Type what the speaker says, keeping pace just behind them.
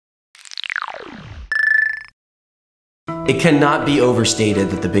It cannot be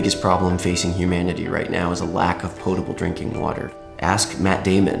overstated that the biggest problem facing humanity right now is a lack of potable drinking water. Ask Matt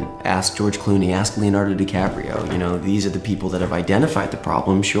Damon, ask George Clooney, ask Leonardo DiCaprio. You know, these are the people that have identified the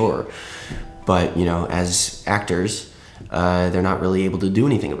problem, sure. But, you know, as actors, they're not really able to do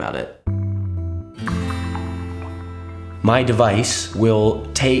anything about it. My device will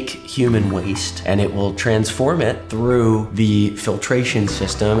take human waste and it will transform it through the filtration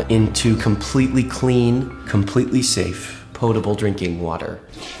system into completely clean, completely safe, potable drinking water.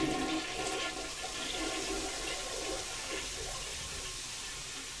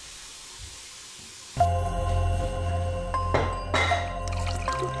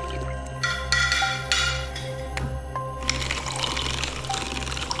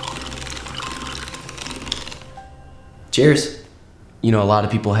 Cheers. You know, a lot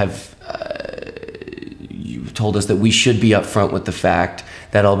of people have told us that we should be upfront with the fact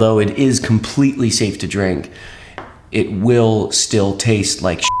that although it is completely safe to drink, it will still taste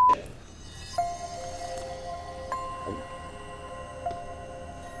like shit.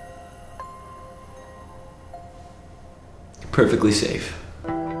 Perfectly safe.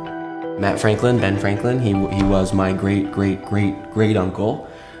 Ben Franklin, he was my great uncle.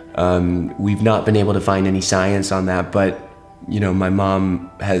 We've not been able to find any science on that, but you know, my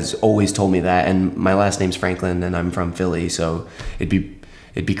mom has always told me that, and my last name's Franklin and I'm from Philly, so it'd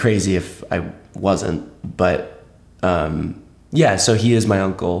be crazy if I wasn't, but yeah, so he is my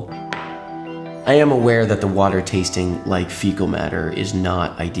uncle. I am aware that the water tasting like fecal matter is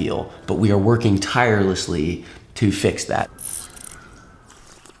not ideal, but we are working tirelessly to fix that.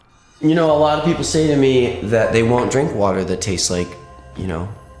 You know, a lot of people say to me that they won't drink water that tastes like, you know,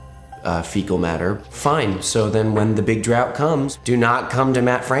 fecal matter. Fine, so then when the big drought comes, do not come to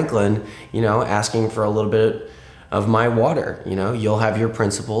Matt Franklin, you know, asking for a little bit of my water. You know, you'll have your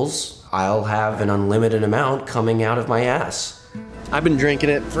principles, I'll have an unlimited amount coming out of my ass. I've been drinking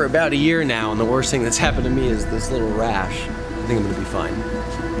it for about a year now, and the worst thing that's happened to me is this little rash. I think I'm gonna be fine.